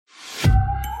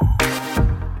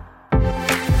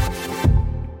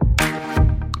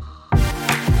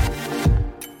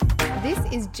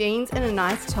Jeans and a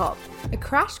Nice Top, a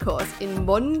crash course in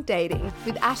modern dating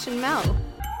with Ash and Mel.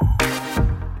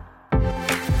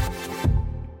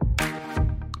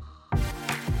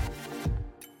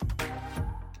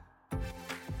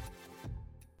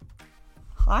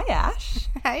 Hi, Ash.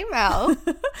 Hey, Mel.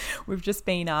 We've just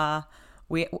been,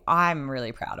 I'm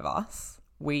really proud of us.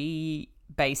 We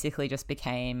basically just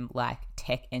became like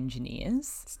tech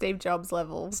engineers. Steve Jobs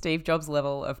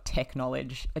level of tech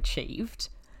knowledge achieved.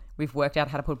 We've worked out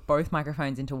how to put both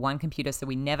microphones into one computer so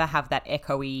we never have that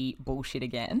echoey bullshit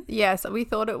again. Yes, we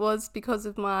thought it was because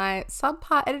of my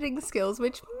subpar editing skills,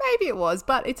 which maybe it was,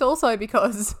 but it's also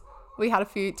because we had a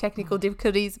few technical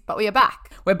difficulties, but we are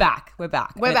back. We're back.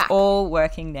 It's all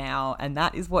working now, and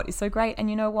that is what is so great. And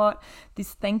you know what?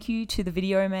 This thank you to the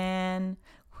video man,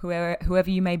 whoever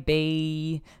you may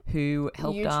be, who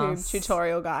helped us. YouTube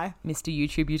tutorial guy. Mr.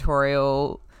 YouTube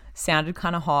tutorial. Sounded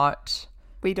kind of hot.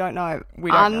 We don't know.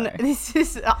 know. This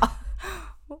is,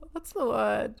 what's the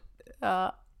word?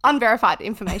 Unverified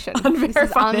information.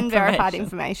 Unverified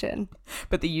information.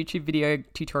 But the YouTube video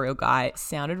tutorial guy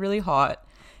sounded really hot.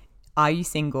 Are you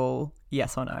single?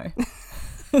 Yes or no?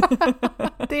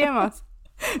 DM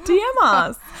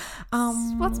us.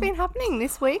 What's been happening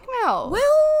this week, Mel? Well,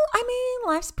 I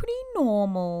mean, life's pretty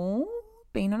normal.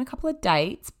 Been on a couple of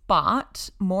dates,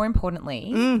 but more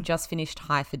importantly, just finished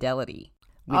High Fidelity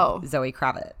with Zoe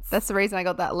Kravitz. That's the reason I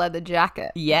got that leather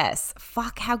jacket. Yes.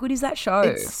 Fuck, how good is that show?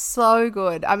 It's so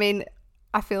good. I mean,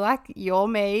 I feel like you're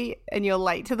me and you're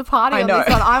late to the party I on know. this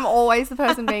one. I'm always the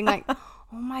person being like,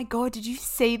 oh my God, did you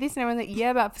see this? And everyone's like,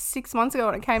 yeah, about 6 months ago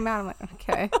when it came out. I'm like,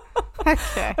 okay.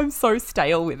 I'm so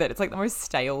stale with it. It's like the most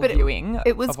stale viewing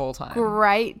it was of all time.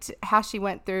 Great how she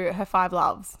went through her 5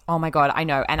 loves. Oh my God, I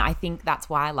know. And I think that's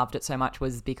why I loved it so much,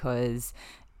 was because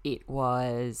it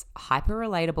was hyper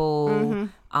relatable.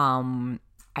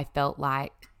 I felt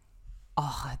like,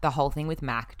 the whole thing with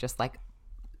Mac just like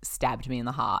stabbed me in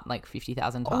the heart like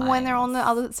 50,000 times. When they're on the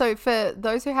other, so for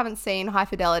those who haven't seen High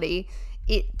Fidelity,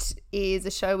 it is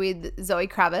a show with Zoe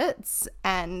Kravitz,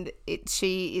 and it's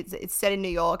set in New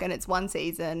York, and it's one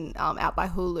season out by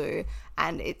Hulu,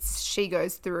 and she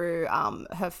goes through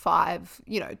her 5,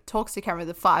 talks to camera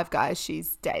the 5 guys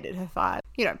she's dated, her 5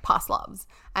 past loves,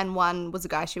 and one was a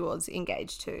guy she was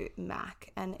engaged to,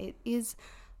 Mac, and it is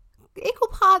equal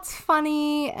parts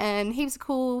funny and heaps of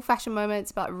cool fashion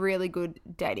moments, but really good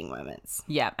dating moments.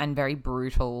 Yeah, and very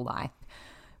brutal, like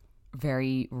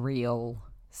very real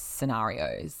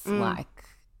scenarios. Like,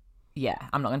 yeah,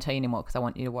 I'm not going to tell you anymore because I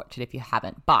want you to watch it if you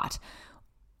haven't. But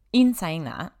in saying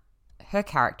that, her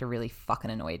character really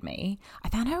fucking annoyed me. I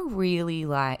found her really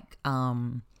like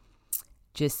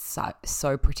just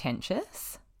so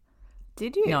pretentious.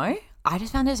 Did you? No, I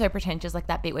just found her so pretentious. Like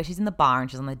that bit where she's in the bar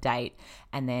and she's on the date,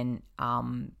 and then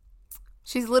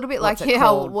she's a little bit like,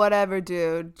 whatever,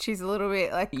 dude. She's a little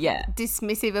bit like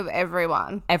dismissive of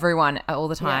everyone all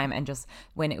the time. And just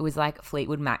when it was like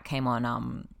Fleetwood Mac came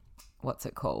on, what's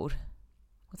it called?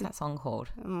 What's that song called?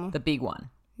 The big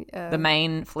one. The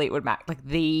main Fleetwood Mac, like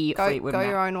the Fleetwood Mac. Go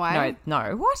Your Own Way?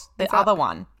 No. What? The other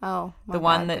one. Oh, the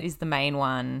one that is the main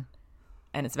one,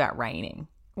 and it's about raining.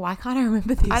 Why can't I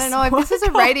remember this? I don't know. If this is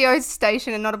a radio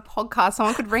station and not a podcast,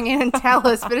 someone could ring in and tell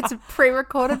us, but it's a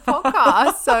pre-recorded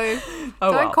podcast, so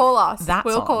don't call us.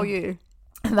 We'll call you.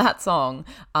 That song.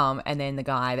 And then the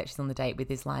guy that she's on the date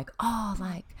with is like,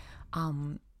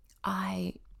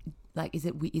 is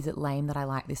it lame that I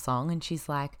like this song? And she's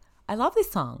like, I love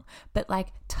this song, but like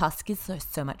Tusk is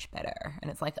so much better. And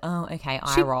it's like, oh, okay,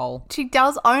 eye roll. She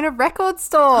does own a record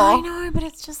store. I know, but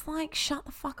it's just like, shut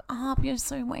the fuck up. You're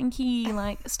so wanky.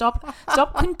 Like, stop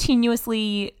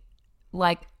continuously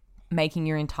like making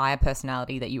your entire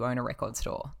personality that you own a record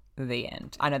store. The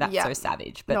end. I know that's so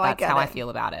savage, but that's how I feel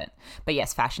about it. But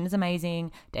yes, fashion is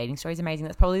amazing. Dating story is amazing.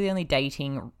 That's probably the only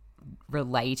dating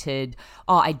related.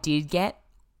 Oh, I did get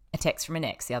a text from an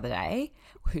ex the other day.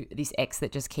 This ex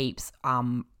that just keeps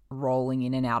rolling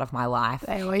in and out of my life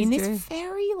in this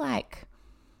very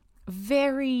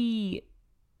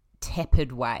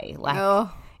tepid way. Like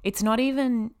it's not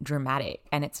even dramatic,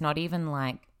 and it's not even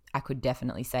like I could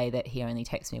definitely say that he only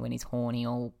texts me when he's horny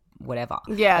or whatever.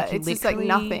 Yeah, like it's just like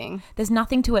nothing. There's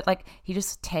nothing to it. Like he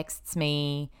just texts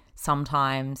me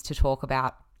sometimes to talk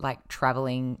about like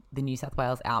traveling the New South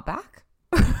Wales outback.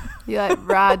 You're like,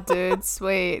 rad, dude,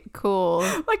 sweet, cool.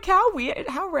 Like, how weird,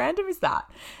 how random is that?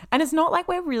 And it's not like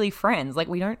we're really friends. Like,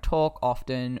 we don't talk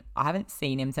often. I haven't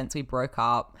seen him since we broke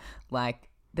up. Like,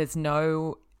 there's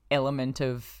no element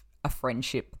of a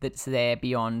friendship that's there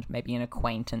beyond maybe an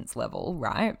acquaintance level,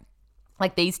 right?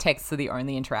 Like, these texts are the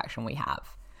only interaction we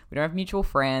have. We don't have mutual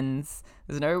friends.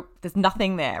 There's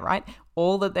nothing there, right?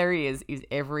 All that there is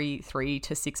every 3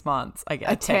 to 6 months I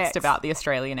get a text about the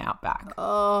Australian outback.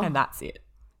 Oh. And that's it.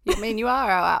 I mean, you are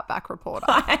our outback reporter.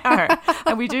 I know.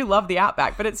 And we do love the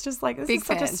outback, but it's just like, this Big is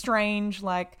such a fan.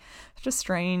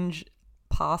 strange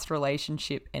past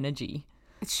relationship energy.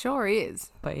 It sure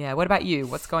is. But yeah, what about you?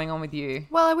 What's going on with you?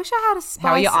 Well, I wish I had a spicy...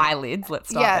 How are your eyelids? Let's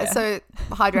start Yeah, there. so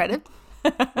hydrated.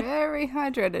 Very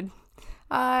hydrated.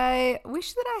 I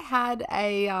wish that I had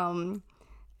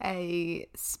a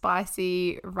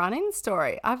spicy run-in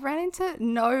story. I've ran into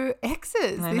no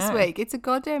exes this know. week. It's a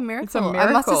goddamn miracle. It's a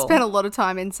I must have miracle. spent a lot of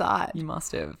time inside. You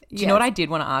must have. Do you Yes. know what I did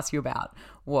want to ask you about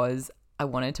was I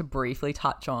wanted to briefly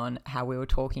touch on how we were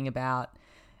talking about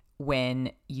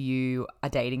when you are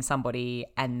dating somebody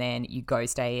and then you go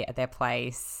stay at their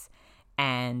place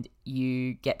and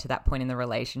you get to that point in the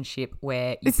relationship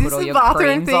where you Is put this all the your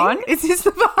bathroom creams thing? on. Is this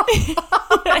the bathroom?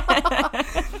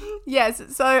 Yes.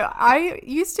 So I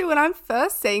used to, when I'm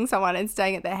first seeing someone and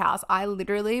staying at their house, I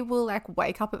literally will like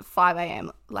wake up at 5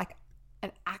 a.m. like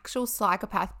an actual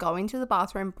psychopath, go into the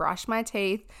bathroom, brush my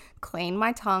teeth, clean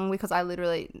my tongue, because I've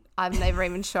never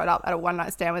even showed up at a one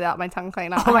night stand without my tongue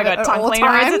cleaner. Oh my I have God, it at tongue all cleaner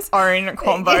times. is its own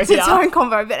combo. It's its own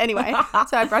combo. But anyway,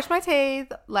 so I brush my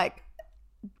teeth, like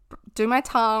do my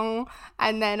tongue,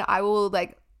 and then I will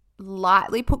like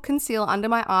lightly put concealer under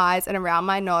my eyes and around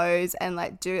my nose and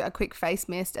like do a quick face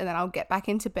mist, and then I'll get back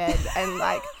into bed and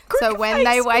like so when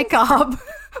they wake up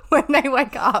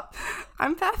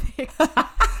I'm perfect.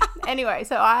 Anyway,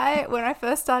 so when I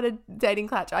first started dating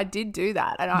Clutch, I did do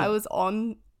that and I was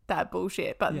on that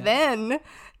bullshit. But then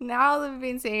now that we've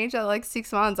been seeing each other like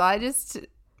 6 months,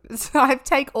 I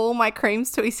take all my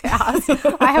creams to his house.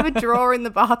 I have a drawer in the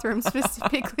bathroom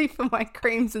specifically for my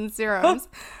creams and serums.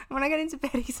 And when I get into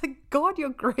bed, he's like, God, you're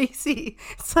greasy.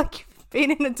 It's like you've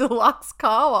been in a deluxe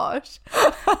car wash.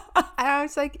 And I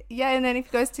was like, yeah. And then if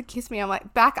he goes to kiss me, I'm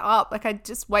like, back up. Like I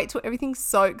just wait till everything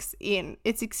soaks in.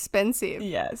 It's expensive.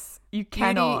 Yes, you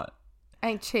cannot.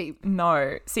 Ain't cheap.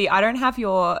 No. See, I don't have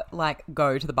your like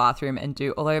go to the bathroom and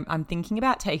do, although I'm thinking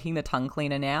about taking the tongue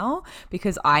cleaner now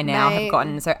because I now have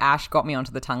gotten, so Ash got me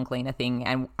onto the tongue cleaner thing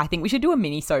and I think we should do a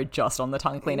mini-sode just on the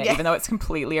tongue cleaner, even though it's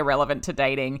completely irrelevant to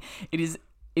dating. It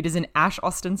is an Ash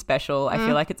Austin special. I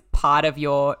feel like it's part of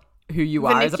who you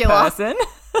are as a person.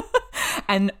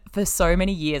 And for so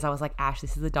many years, I was like, Ash,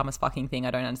 this is the dumbest fucking thing.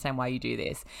 I don't understand why you do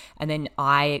this. And then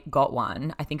I got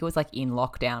one. I think it was like in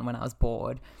lockdown when I was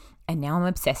bored. And now I'm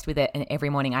obsessed with it. And every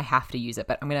morning I have to use it.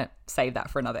 But I'm going to save that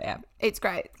for another app. It's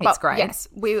great. It's great. Yes,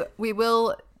 we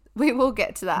will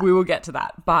get to that. We will get to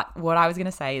that. But what I was going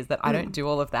to say is that I don't do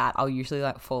all of that. I'll usually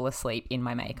like fall asleep in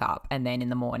my makeup. And then in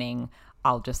the morning,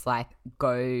 I'll just like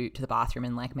go to the bathroom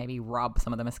and like maybe rub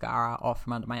some of the mascara off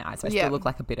from under my eyes. So I still look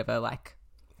like a bit of a like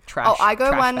trash. Oh, I go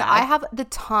trash one. bag. I have the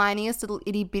tiniest little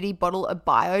itty bitty bottle of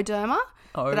Bioderma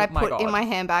that I my put God. in my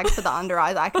handbag for the under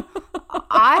eyes.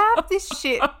 I have this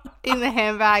shit in the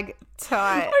handbag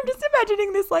tight. I'm just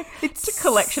imagining this like it's a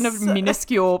collection of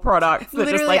minuscule products that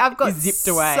Literally, just like I've got zipped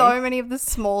away. so many of the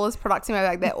smallest products in my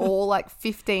bag. They're all like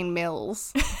 15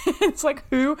 mils. It's like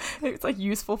it's like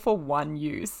useful for one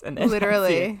use and then that's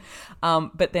Literally.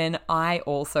 it. But then I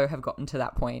also have gotten to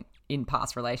that point in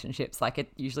past relationships. Like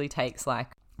it usually takes like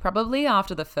probably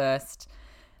after the first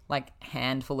like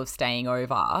handful of staying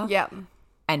over. Yeah.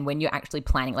 And when you're actually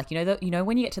planning, like, you know,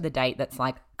 when you get to the date that's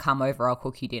like, come over, I'll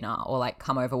cook you dinner, or like,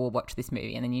 come over, we'll watch this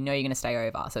movie, and then you know you're going to stay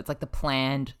over. So it's like the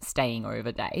planned staying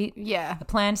over date. Yeah. The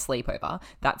planned sleepover.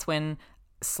 That's when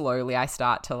slowly I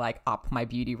start to like up my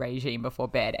beauty regime before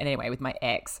bed. And anyway, with my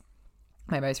ex,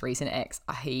 my most recent ex,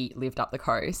 he lived up the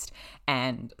coast.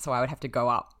 And so I would have to go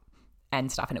up and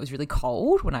stuff, and it was really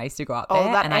cold when I used to go up there.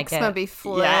 Oh, that and eczema be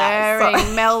flaring. Yeah,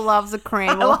 so- Mel loves a cream.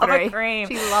 I love a cream.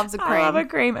 She loves a cream. I love a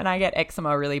cream, and I get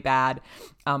eczema really bad,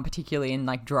 particularly in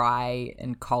like dry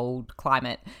and cold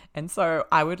climate. And so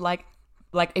I would like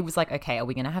it was like, okay, are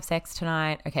we gonna have sex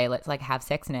tonight? Okay, let's like have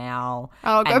sex now.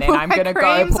 Oh, go and then put I'm my gonna go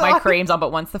creams put my on. creams on.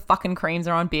 But once the fucking creams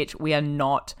are on, bitch,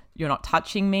 you're not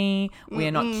touching me. We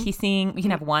are not kissing. We can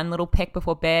have one little peck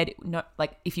before bed. No,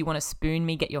 like if you want to spoon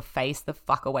me, get your face the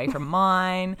fuck away from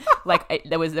mine. Like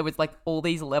there was like all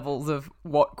these levels of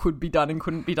what could be done and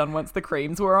couldn't be done once the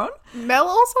creams were on. Mel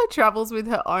also travels with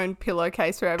her own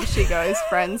pillowcase wherever she goes,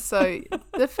 friends. So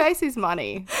the face is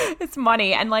money. It's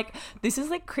money. And like this is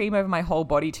like cream over my whole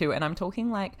body too. And I'm talking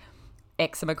like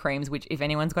eczema creams, which if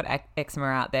anyone's got eczema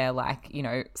out there, like, you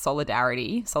know,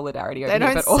 solidarity over They here,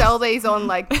 don't but sell these on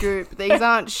like Goop. These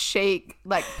aren't chic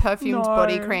like perfumed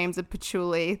body creams of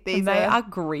patchouli. These they are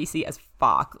greasy as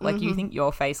fuck. Like you think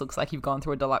your face looks like you've gone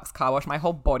through a deluxe car wash. My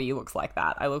whole body looks like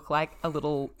that. I look like a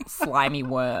little slimy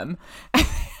worm.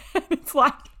 It's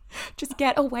like, just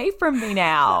get away from me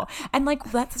now. And like,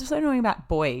 that's so annoying about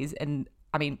boys. And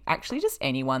I mean, actually just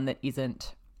anyone that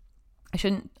isn't, I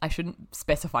shouldn't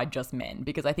specify just men,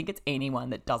 because I think it's anyone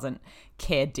that doesn't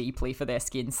care deeply for their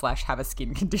skin / have a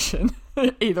skin condition,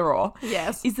 either or.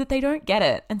 Yes. Is that they don't get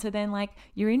it. And so then like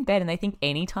you're in bed and they think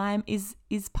any time is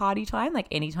party time, like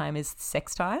any time is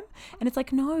sex time. And it's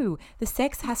like, no, the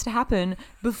sex has to happen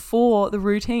before the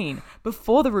routine.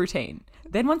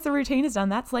 Then once the routine is done,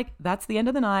 that's the end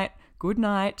of the night. Good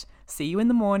night. See you in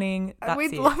the morning. That's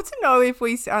We'd it. love to know if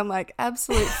we sound like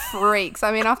absolute freaks.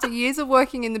 I mean, after years of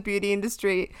working in the beauty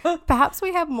industry, perhaps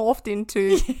we have morphed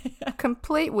into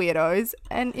complete weirdos.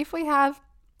 And if we have,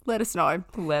 let us know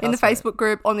in the Facebook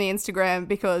group, on the Instagram,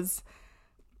 because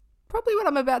probably what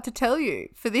I'm about to tell you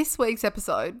for this week's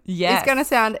episode is going to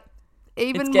sound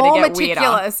even more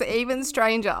meticulous, even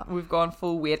stranger. We've gone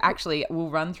full weird. Actually, we'll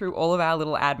run through all of our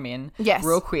little admin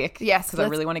real quick. Yes. Because I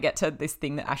really want to get to this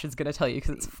thing that Ash is going to tell you, because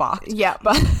it's fucked. Yeah.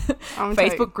 But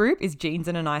Facebook group is Jeans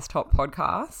and a Nice Top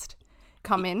Podcast.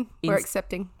 Come in. We're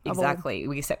accepting. Exactly.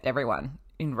 We accept everyone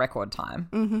in record time.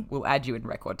 Mm-hmm. We'll add you in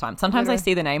record time. Sometimes I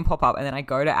see the name pop up and then I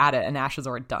go to add it and Ash has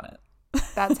already done it.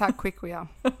 That's how quick we are.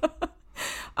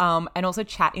 And also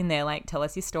chat in there, like tell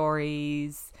us your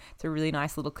stories. It's a really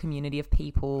nice little community of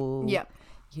people. Yep.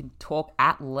 You can talk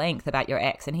at length about your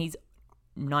ex, and he's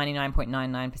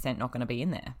 99.99% not going to be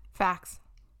in there. Facts.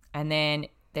 And then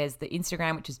there's the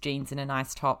Instagram, which is Jeans in a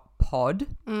Nice Top Pod.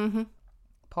 Mm-hmm.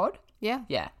 Pod? Yeah.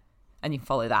 Yeah. And you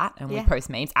follow that, and we post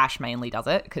memes. Ash mainly does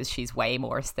it because she's way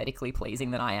more aesthetically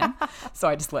pleasing than I am. So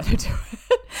I just let her do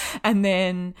it. And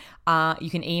then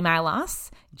you can email us,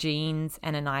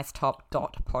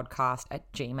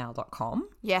 jeansandanice.podcast@gmail.com.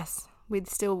 Yes.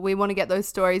 We want to get those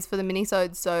stories for the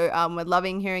minisodes. So we're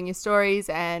loving hearing your stories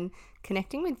and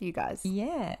connecting with you guys.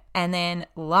 Yeah. And then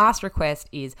last request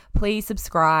is please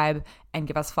subscribe and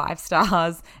give us 5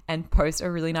 stars and post a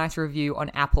really nice review on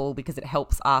Apple, because it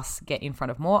helps us get in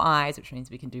front of more eyes, which means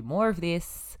we can do more of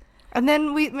this. And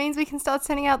then it means we can start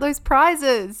sending out those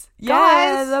prizes. Yeah,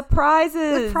 guys, the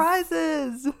prizes. The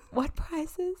prizes. What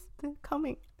prizes? They're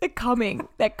coming. They're coming.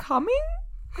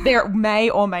 There may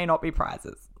or may not be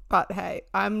prizes. But hey,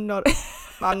 I'm not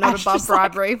above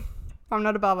bribery. I'm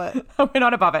not above it. We're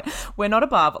not above it. We're not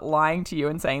above lying to you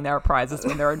and saying there are prizes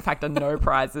when there in fact are no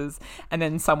prizes. And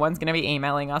then someone's going to be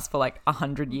emailing us for like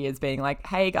 100 years being like,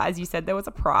 hey guys, you said there was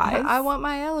a prize. I want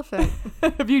my elephant.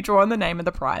 Have you drawn the name of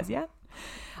the prize yet?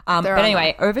 But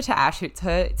anyway, over to Ash. It's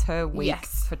her week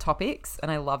for topics,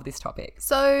 and I love this topic.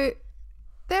 So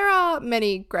there are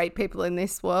many great people in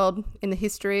this world, in the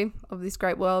history of this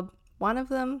great world. One of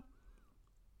them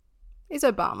is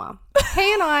Obama.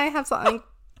 He and I have something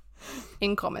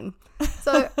in common.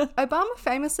 So Obama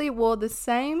famously wore the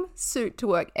same suit to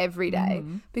work every day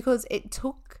because it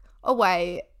took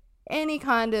away any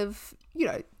kind of,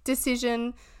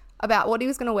 decision about what he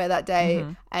was going to wear that day.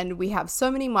 And we have so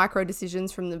many micro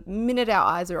decisions from the minute our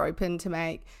eyes are open to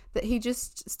make that he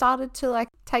just started to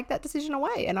take that decision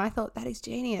away. And I thought, that is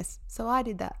genius. So I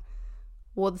did that.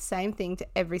 Wore the same thing to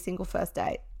every single first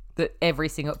date. For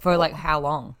how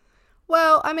long?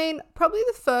 Well, I mean, probably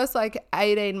the first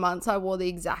 18 months I wore the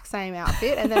exact same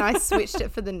outfit, and then I switched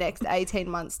it for the next 18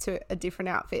 months to a different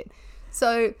outfit.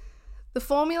 So the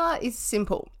formula is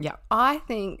simple. Yeah. I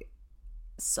think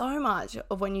so much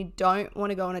of when you don't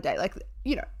want to go on a date,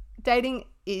 dating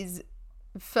is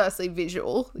firstly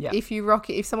visual. Yeah.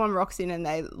 If someone rocks in and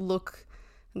they look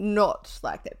not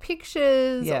like their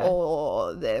pictures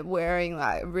or they're wearing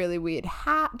a really weird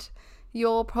hat,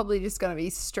 you're probably just going to be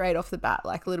straight off the bat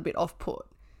a little bit off-put.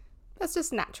 That's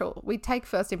just natural. We take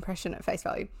first impression at face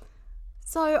value.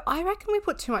 So I reckon we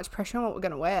put too much pressure on what we're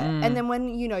going to wear. And then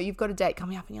when, you've got a date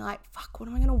coming up and you're like, fuck, what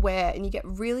am I going to wear? And you get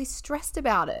really stressed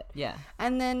about it. Yeah.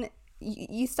 And then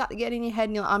you start to get in your head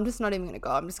and you're like, I'm just not even going to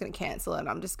go. I'm just going to cancel it.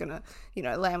 I'm just going to,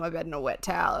 lay on my bed in a wet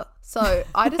towel. So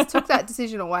I just took that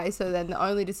decision away. So then the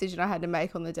only decision I had to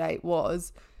make on the date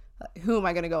was, who am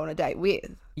I going to go on a date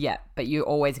with? Yeah, but you're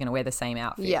always going to wear the same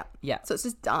outfit. Yeah. Yeah. So it's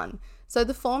just done. So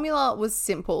the formula was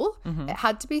simple. It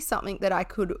had to be something that I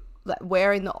could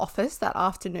wear in the office that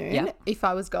afternoon if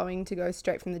I was going to go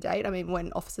straight from the date. I mean,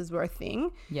 when offices were a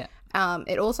thing. Yeah.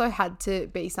 It also had to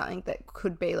be something that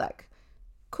could be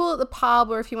cool at the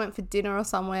pub, or if you went for dinner or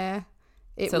somewhere.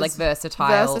 It was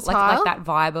versatile. Like that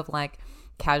vibe of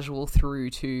casual through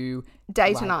to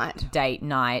Day to like, night. date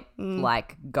night,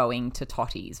 like going to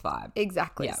Totties vibe.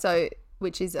 Exactly. Yeah. So,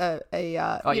 which is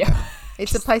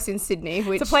it's a place in Sydney.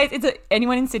 Which It's a place.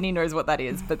 Anyone in Sydney knows what that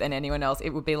is, but then anyone else, it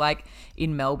would be like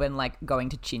in Melbourne, like going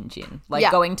to Chin Chin, like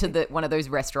Yeah. going to one of those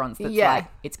restaurants that's Yeah. like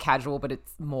it's casual, but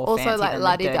it's more also fancy like than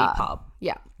la the dirty pub.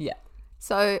 Yeah. Yeah,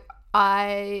 So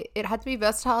it had to be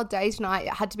versatile day to night.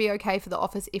 It had to be okay for the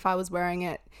office if I was wearing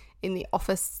it in the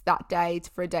office that day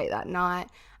for a date that night.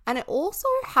 And it also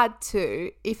had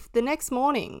to, if the next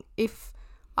morning, if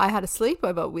I had a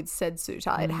sleepover with said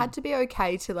suitor, it had to be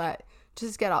okay to like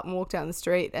just get up and walk down the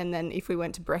street. And then if we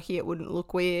went to brekkie, it wouldn't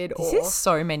look weird. this is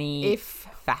so many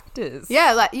factors.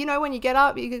 Yeah, like, you know, when you get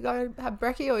up, you could go have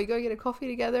brekkie or you go get a coffee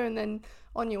together and then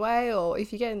on your way, or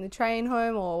if you get in the train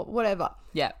home or whatever.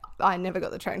 Yeah. I never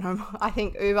got the train home. I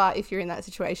think Uber, if you're in that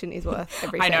situation, is worth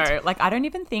every I cent. know. Like, I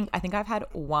think I've had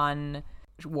one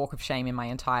walk of shame in my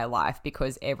entire life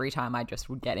because every time I just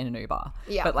would get in an Uber.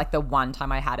 Yeah. But like the one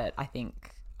time I had it, I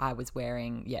think I was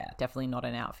wearing, definitely not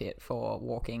an outfit for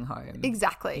walking home.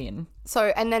 Exactly. In.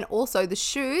 So, and then also the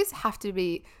shoes have to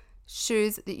be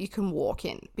shoes that you can walk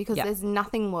in, because there's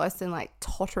nothing worse than like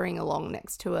tottering along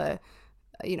next to a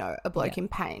bloke in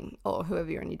pain or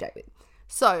whoever you're on your date with.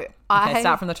 So Okay,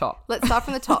 start from the top. Let's start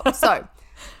from the top.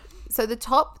 So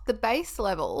the base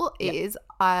level is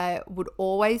I would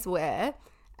always wear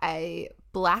a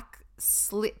black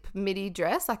slip midi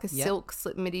dress, like a silk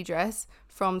slip midi dress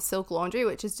from Silk Laundry,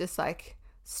 which is just like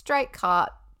straight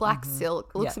cut, black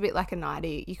silk, looks a bit like a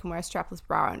nightie. You can wear a strapless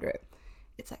bra under it.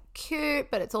 It's like cute,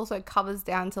 but it's also covers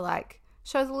down to like,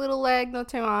 shows a little leg, not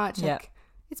too much. Like,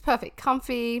 it's perfect,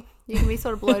 comfy. You can be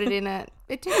sort of bloated in it.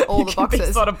 It ticks all the boxes.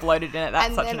 Be sort of bloated in it. That's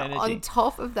and such then an energy. on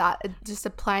top of that, just a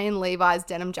plain Levi's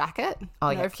denim jacket.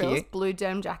 No frills, cute. blue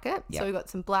denim jacket. Yep. So we've got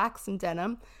some black, some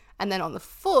denim. And then on the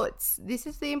foots, this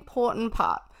is the important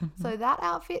part. So that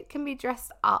outfit can be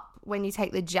dressed up when you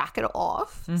take the jacket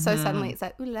off. So suddenly it's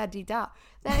like, ooh la di da.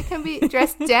 Then it can be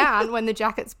dressed down when the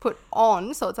jacket's put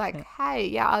on. So it's like,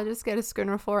 hey, I'll just get a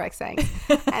schooner of 4X thanks.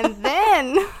 And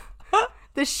then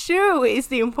the shoe is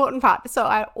the important part. So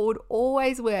I would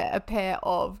always wear a pair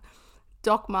of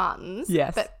Doc Martens,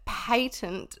 but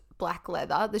patent black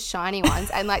leather, the shiny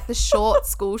ones, and like the short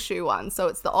school shoe ones. So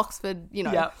it's the Oxford,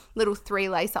 little 3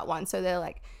 lace up ones. So they're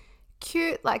like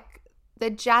cute, like they're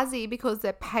jazzy because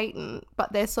they're patent,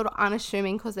 but they're sort of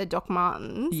unassuming because they're Doc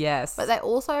Martens. Yes. But they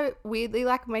also weirdly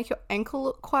like make your ankle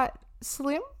look quite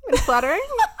slim and flattering.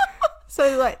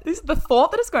 So like, this is the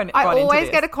thought that has gone. I always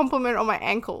get a compliment on my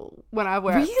ankle when I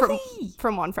wear it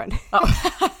from one friend.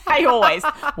 I always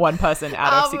one person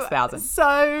out of 6,000.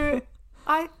 So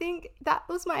I think that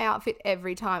was my outfit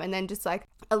every time, and then just like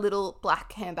a little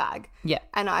black handbag. Yeah,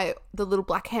 and the little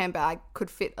black handbag could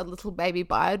fit a little baby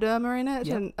Bioderma in it,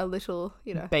 and a little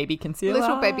baby concealer,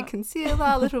 little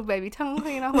baby tongue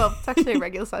cleaner. Well, it's actually a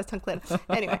regular size tongue cleaner.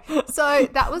 Anyway, so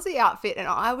that was the outfit, and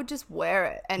I would just wear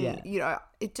it, and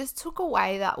it just took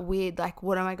away that weird like,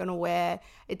 what am I going to wear?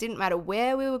 It didn't matter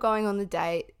where we were going on the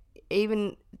date,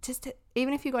 even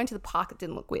if you're going to the park, it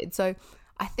didn't look weird. So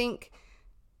I think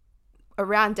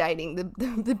around dating,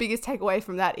 the biggest takeaway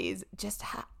from that is just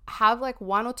have like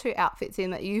 1 or 2 outfits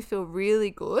in that you feel really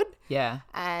good. Yeah.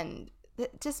 And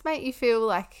that just make you feel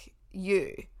like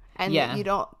you. And that you're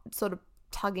not sort of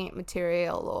tugging at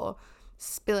material or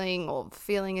spilling or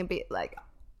feeling a bit like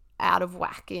out of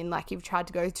whack in like you've tried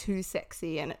to go too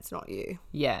sexy and it's not you.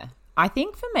 Yeah. I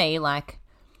think for me, like,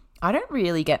 I don't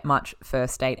really get much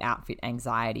first date outfit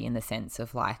anxiety in the sense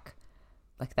of like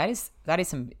that is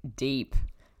some deep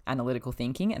analytical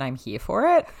thinking, and I'm here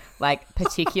for it. Like,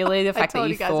 particularly the fact that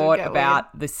you thought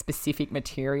about the specific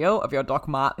material of your Doc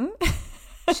Marten.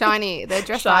 Shiny. They're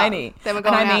dressed shiny. Up. Then we're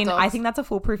going and I think that's a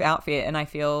foolproof outfit, and I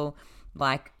feel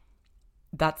like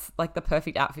that's like the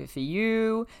perfect outfit for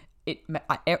you.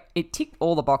 It ticked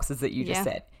all the boxes that you just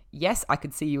said. Yes, I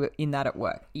could see you in that at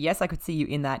work. Yes, I could see you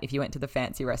in that if you went to the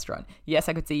fancy restaurant. Yes,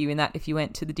 I could see you in that if you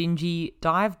went to the dingy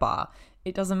dive bar.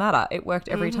 It doesn't matter. It worked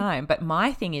every time. But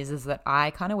my thing is that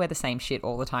I kind of wear the same shit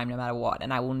all the time no matter what.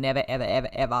 And I will never, ever, ever,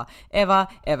 ever, ever,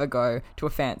 ever go to a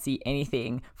fancy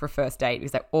anything for a first date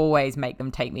because I always make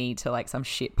them take me to like some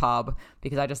shit pub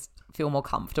because I just feel more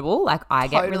comfortable. Like I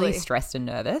get really stressed and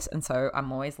nervous. And so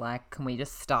I'm always like, can we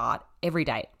just start every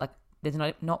date? Like there's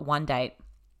not one date.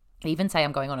 I even say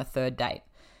I'm going on a 3rd date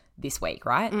this week,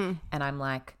 right? And I'm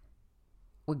like,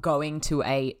 we're going to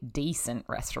a decent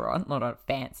restaurant, not a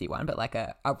fancy one, but like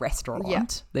a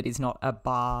restaurant that is not a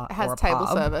bar or a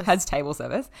pub. Has table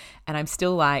service. And I'm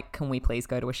still like, can we please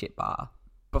go to a shit bar?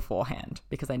 beforehand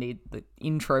because I need the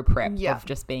intro prep Yeah. of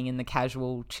just being in the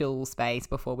casual chill space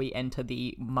before we enter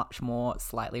the much more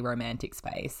slightly romantic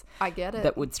space I get it.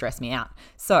 that would stress me out.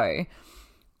 So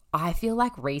I feel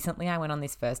like recently I went on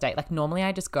this first date. Like normally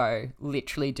I just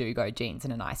literally do go jeans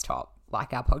and a nice top,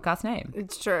 like our podcast name,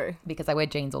 It's true. because I wear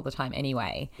jeans all the time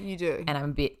anyway. You do. And I'm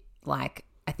a bit like,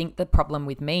 I think the problem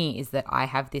with me is that I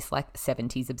have this like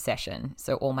 70s obsession.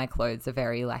 So all my clothes are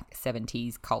very like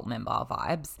 70s cult member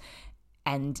vibes.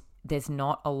 And there's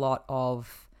not a lot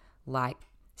of like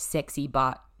sexy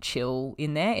but chill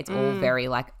in there. It's all very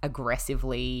like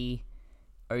aggressively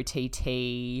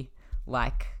OTT,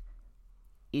 like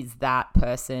is that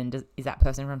person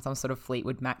from some sort of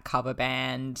Fleetwood Mac cover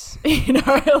band? You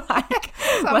know, like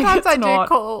Sometimes it's I do not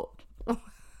call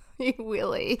you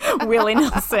Willie. Willie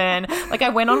Nelson. Like I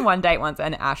went on one date once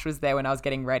and Ash was there when I was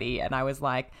getting ready and I was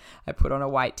like, I put on a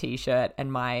white t-shirt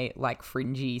and my like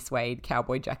fringy suede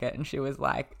cowboy jacket and she was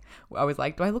like, I was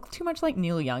like, do I look too much like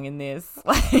Neil Young in this?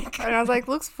 Like, And I was like,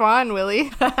 looks fine,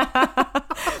 Willie.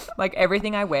 like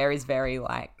everything I wear is very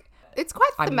like, It's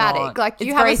quite I'm thematic. not- Like it's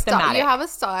you have very a style. thematic. You have a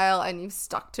style and you've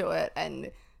stuck to it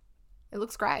and it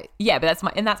looks great. yeah, but that's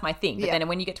my thing. But Yeah. then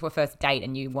when you get to a first date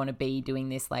and you want to be doing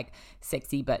this like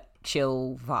sexy but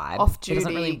chill vibe, Off it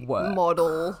doesn't duty really work.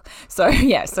 model. So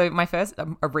yeah, so my first,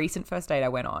 a recent first date I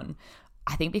went on,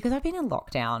 I think because I've been in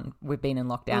lockdown, we've been in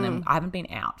lockdown and I haven't been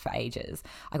out for ages.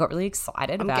 I got really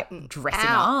excited about getting dressing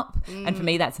out. up. And for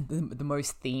me, that's the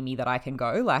most themey that I can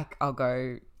go. Like I'll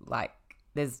go like,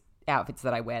 there's outfits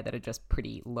that I wear that are just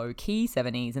pretty low key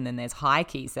 70s and then there's high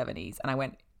key 70s. And I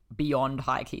went beyond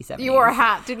high key 70s. You wore a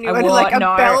hat, didn't you? I And wore- like a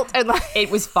no. belt and like It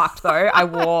was fucked though. I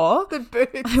wore the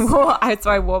boots.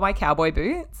 I wore my cowboy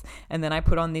boots and then I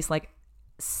put on this like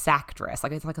sack dress.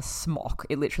 Like it's like a smock.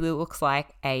 It literally looks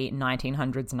like a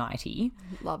 1900s nightie.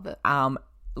 Love it.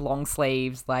 Long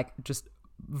sleeves, like just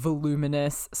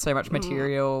voluminous, so much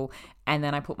material. And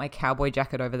then I put my cowboy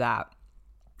jacket over that.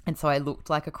 And so I looked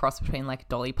like a cross between like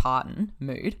Dolly Parton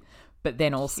mood, but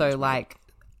then also like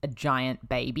a giant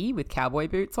baby with cowboy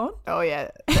boots on. Oh yeah.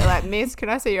 They're like, Miss, can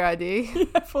I see your ID?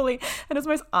 Fully. And it's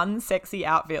the most unsexy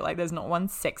outfit. Like there's not one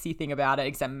sexy thing about it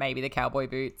except maybe the cowboy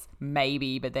boots,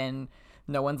 maybe, but then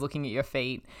no one's looking at your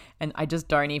feet. And I just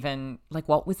don't even, like,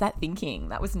 what was that thinking?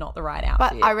 That was not the right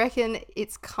outfit. But I reckon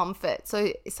it's comfort.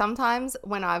 So sometimes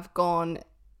when I've gone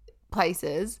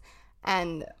places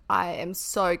and I am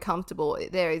so comfortable,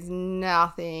 there is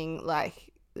nothing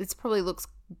like, it probably looks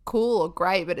cool or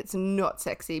great, but it's not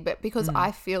sexy. But because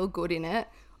I feel good in it,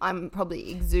 I'm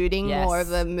probably exuding more of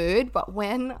Yes. a mood. But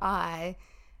when I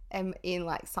am in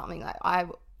like something like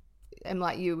am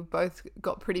like you both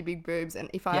got pretty big boobs, and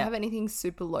if I Yeah. have anything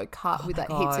super low cut with my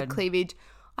like heaps of God. cleavage,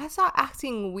 I start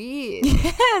acting weird.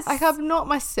 Yes. Like I'm not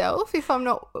myself if I'm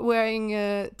not wearing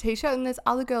a t-shirt. And there's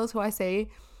other girls who I see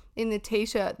in the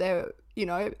t-shirt, they're, you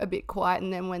know, a bit quiet,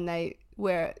 and then when they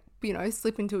wear, you know,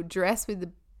 slip into a dress with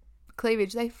the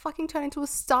cleavage, they fucking turn into a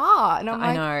star. And I'm I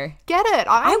like, know. get it.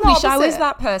 I I'm the wish I was opposite.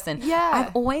 that person. Yeah.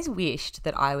 I've always wished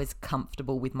that I was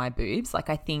comfortable with my boobs. Like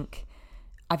I think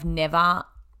I've never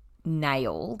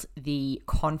nailed the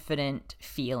confident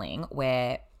feeling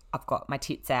where I've got my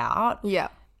tits out. Yeah.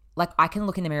 Like I can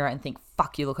look in the mirror and think,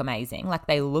 fuck, you look amazing. Like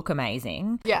they look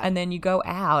amazing. Yeah. And then you go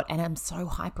out and I'm so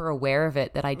hyper aware of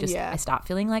it that I just, Yeah. I start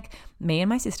feeling like, me and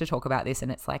my sister talk about this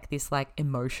and it's like this like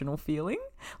emotional feeling.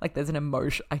 Like there's an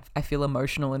emotion, I feel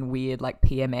emotional and weird, like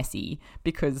PMS-y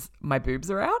because my boobs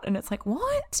are out. And it's like,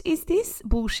 what is this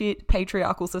bullshit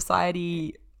patriarchal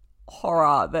society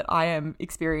horror that I am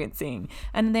experiencing?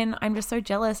 And then I'm just so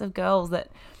jealous of girls that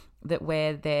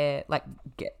wear their like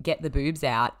get the boobs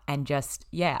out and just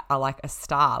are like a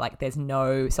star. Like there's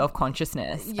no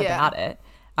self-consciousness Yeah. about it.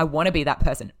 I want to be that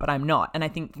person, but I'm not. And I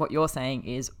think what you're saying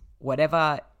is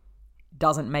whatever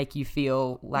doesn't make you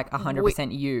feel like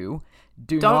 100% you,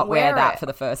 don't not wear wear that it. for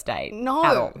the first date. No.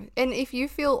 at all. And if you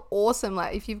feel awesome,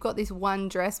 like if you've got this one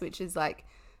dress which is like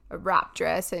a wrap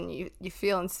dress and you're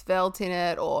feeling svelte in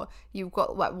it, or you've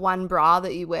got like one bra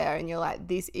that you wear and you're like,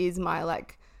 this is my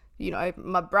like, you know,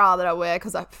 my bra that I wear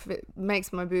because it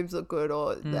makes my boobs look good,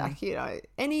 or like, you know,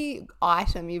 any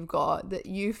item you've got that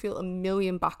you feel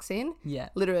 $1,000,000 in, Yeah.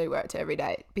 literally wear it to every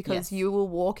date, because Yes. you will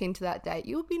walk into that date,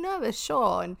 you'll be nervous,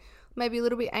 sure, and maybe a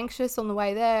little bit anxious on the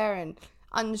way there and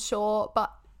unsure,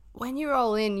 but when you're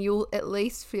all in, you'll at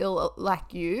least feel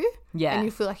like you. Yeah. And you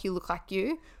feel like you look like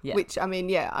you. Yeah. Which, I mean,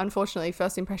 unfortunately,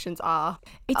 first impressions are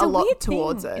It's a a lot weird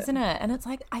towards thing, it. isn't it? And it's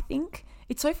like, I think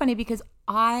it's so funny because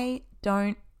I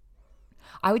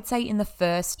would say in the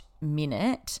first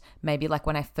minute, maybe like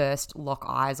when I first lock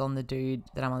eyes on the dude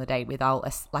that I'm on the date with,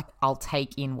 I'll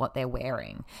take in what they're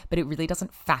wearing, but it really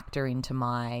doesn't factor into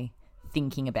my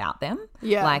thinking about them.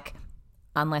 Yeah. Like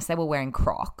unless they were wearing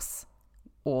Crocs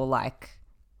or like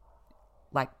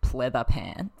pleather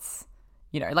pants,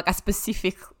 you know, like a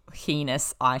specific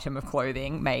heinous item of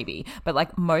clothing maybe. But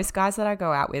like most guys that I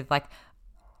go out with, like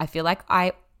I feel like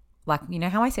you know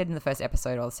how I said in the first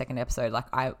episode or the second episode, like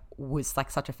I was like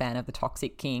such a fan of the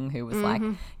Toxic King who was like,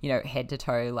 you know, head to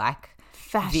toe, like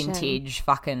Fashion. vintage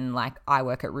fucking, like I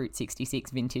work at Route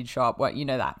 66 vintage shop, what, you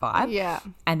know, that vibe. Yeah.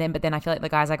 But then I feel like the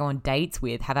guys I go on dates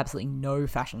with have absolutely no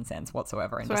fashion sense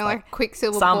whatsoever. And So just like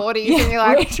Quicksilver some- boardies yeah, and you're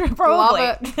like, probably.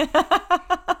 love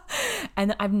it.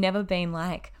 And I've never been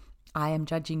like, I am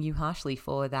judging you harshly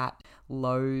for that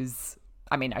Lowe's.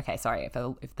 I mean, okay, sorry,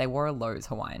 if they wore a Lowe's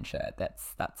Hawaiian shirt,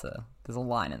 there's a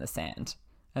line in the sand,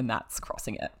 and that's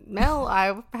crossing it. Mel,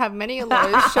 I have many a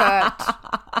Lowe's shirt.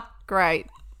 Great.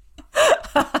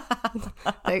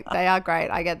 they are great.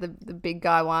 I get the big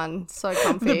guy one. So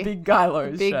comfy. The big guy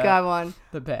Lowe's Big shirt. guy one.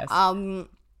 The best.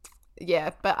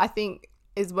 Yeah, but I think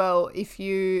as well,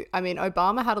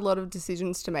 Obama had a lot of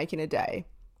decisions to make in a day.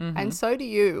 And so do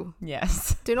you.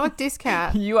 Yes. Do not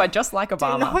discount. You are just like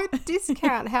Obama. Do not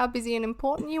discount how busy and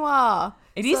important you are.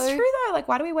 It is true though. Like,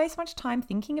 why do we waste so much time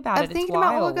thinking about it? I'm thinking it's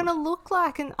about what wild. we're going to look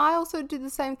like. And I also do the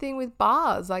same thing with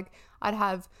bars. Like, I'd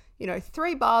have,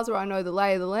 3 bars where I know the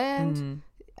lay of the land.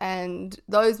 And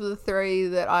those were the 3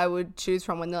 that I would choose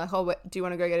from when they're like, oh, do you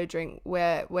want to go get a drink?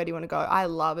 Where do you want to go? I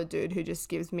love a dude who just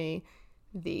gives me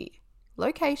the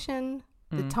location,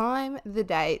 the time, the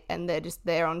date, and they're just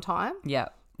there on time. Yeah.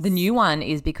 The new one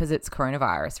is because it's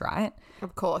coronavirus, right?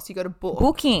 Of course, you got to book.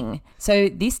 Booking. So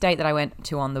this date that I went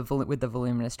to on with the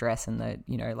voluminous dress and the,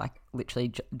 like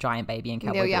literally giant baby and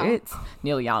cowboy boots.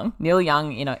 Neil Young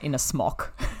in a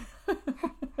smock.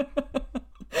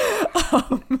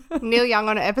 Neil Young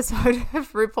on an episode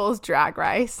of RuPaul's Drag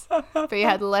Race, but he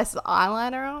had less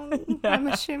eyeliner on, I'm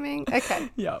assuming. Okay.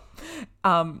 Yep.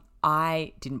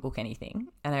 I didn't book anything,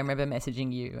 and I remember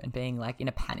messaging you and being like in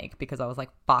a panic because I was like,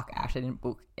 fuck, Ash, I didn't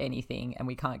book anything and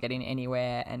we can't get in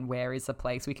anywhere, and where is the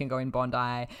place we can go in Bondi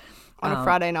On a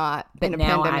Friday night but in a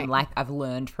now pandemic. I'm like, I've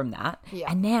learned from that.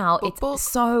 Yeah. And now Book.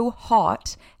 so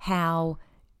hot how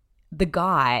the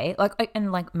guy,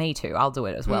 like me too, I'll do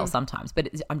it as well sometimes, but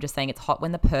I'm just saying it's hot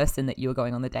when the person that you're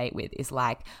going on the date with is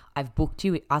like, I've booked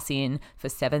us in for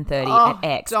 7:30 at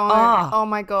X. Don't. Oh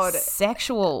my God.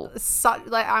 Sexual.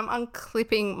 I'm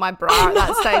unclipping my bra at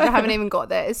that stage. I haven't even got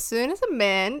there. As soon as a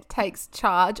man takes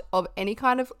charge of any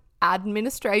kind of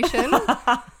administration,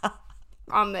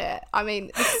 I'm there. I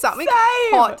mean, there's something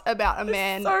hot about a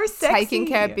man so sexy. taking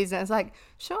care of business. Like,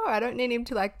 sure, I don't need him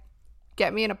to like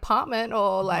get me an apartment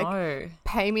or like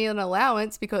pay me an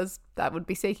allowance because that would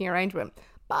be seeking arrangement.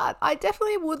 But I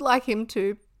definitely would like him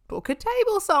to book a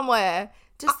table somewhere.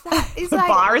 Just that is The like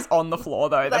bar is on the floor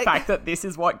though. The like- fact that this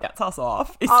is what gets us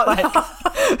off is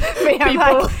me,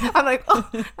 I'm like, oh,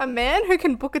 a man who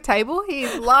can book a table, he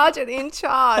is large and in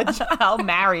charge. I'll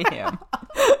marry him.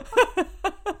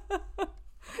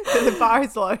 The bar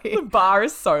is low here. The bar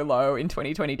is so low in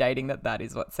 2020 dating that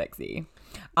is what's sexy.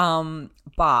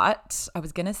 But I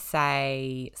was going to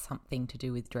say something to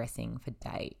do with dressing for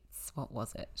dates. What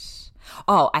was it?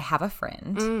 Oh, I have a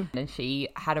friend and she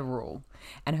had a rule,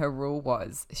 and her rule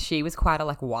was she was quite a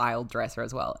like wild dresser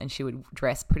as well. And she would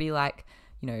dress pretty like,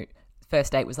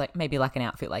 first date was like maybe like an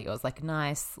outfit like yours, like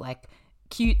nice, like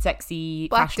cute, sexy,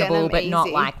 Black fashionable, denim, but not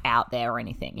easy. like out there or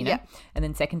anything, Yeah. And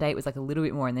then second date was like a little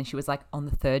bit more. And then she was like, on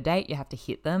the third date, you have to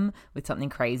hit them with something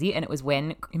crazy. And it was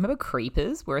when, you remember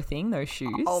creepers were a thing, those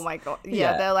shoes? Oh my God. Yeah,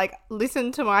 Yeah. they're like,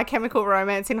 listen to My Chemical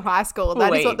Romance in high school.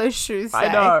 That is what those shoes say.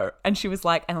 I know. And she was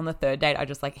like, and on the third date, I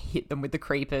just like hit them with the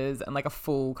creepers and like a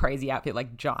full crazy outfit,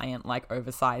 like giant, like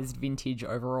oversized vintage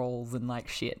overalls and like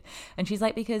shit. And she's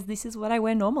like, because this is what I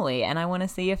wear normally and I want to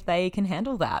see if they can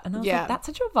handle that. And I was Yeah. like, that's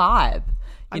such a vibe.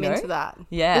 I'm into that.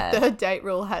 Yeah. The third date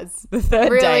rule has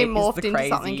third really date is morphed the into crazy.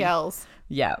 something else.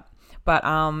 Yeah. But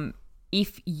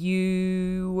if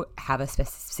you have a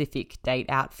specific date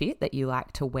outfit that you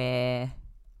like to wear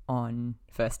on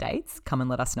first dates, come and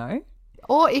let us know.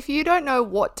 Or if you don't know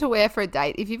what to wear for a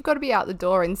date, if you've got to be out the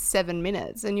door in 7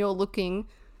 minutes and you're looking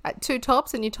at 2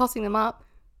 tops and you're tossing them up,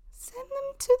 send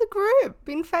them to the group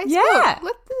in Facebook. Yeah.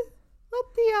 Let the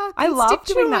I love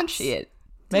doing that constituents shit.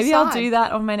 Maybe I'll decide. do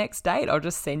that on my next date. I'll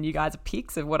just send you guys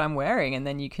pics of what I'm wearing and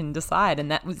then you can decide.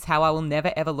 And that was how I will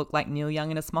never ever look like Neil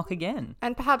Young in a smock again.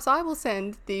 And perhaps I will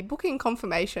send the booking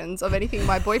confirmations of anything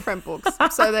my boyfriend books.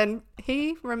 So then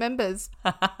he remembers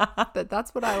that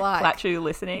that's what I like. Flat you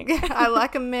listening. I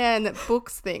like a man that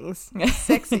books things.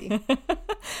 Sexy.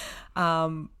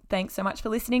 Thanks so much for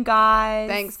listening, guys.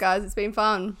 Thanks, guys. It's been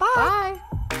fun. Bye.